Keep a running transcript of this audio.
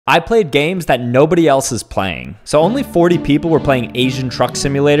I played games that nobody else is playing. So only 40 people were playing Asian Truck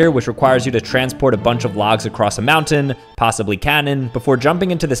Simulator, which requires you to transport a bunch of logs across a mountain, possibly cannon, before jumping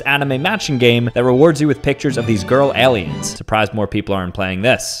into this anime matching game that rewards you with pictures of these girl aliens. Surprised more people aren't playing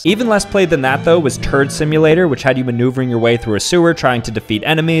this. Even less played than that though was Turd Simulator, which had you maneuvering your way through a sewer trying to defeat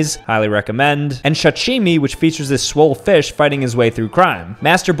enemies, highly recommend, and Sashimi, which features this swole fish fighting his way through crime.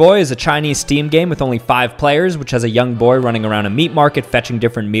 Master Boy is a Chinese Steam game with only 5 players, which has a young boy running around a meat market fetching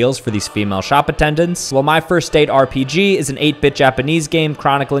different meals for these female shop attendants, while My First Date RPG is an 8-bit Japanese game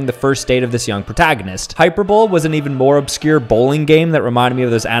chronicling the first date of this young protagonist. Hyperbowl was an even more obscure bowling game that reminded me of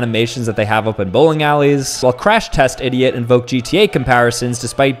those animations that they have up in bowling alleys, while Crash Test Idiot invoked GTA comparisons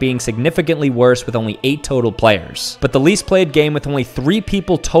despite being significantly worse with only 8 total players. But the least played game with only 3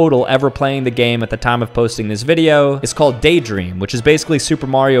 people total ever playing the game at the time of posting this video is called Daydream, which is basically Super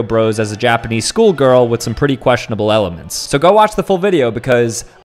Mario Bros. As a Japanese schoolgirl with some pretty questionable elements. So go watch the full video because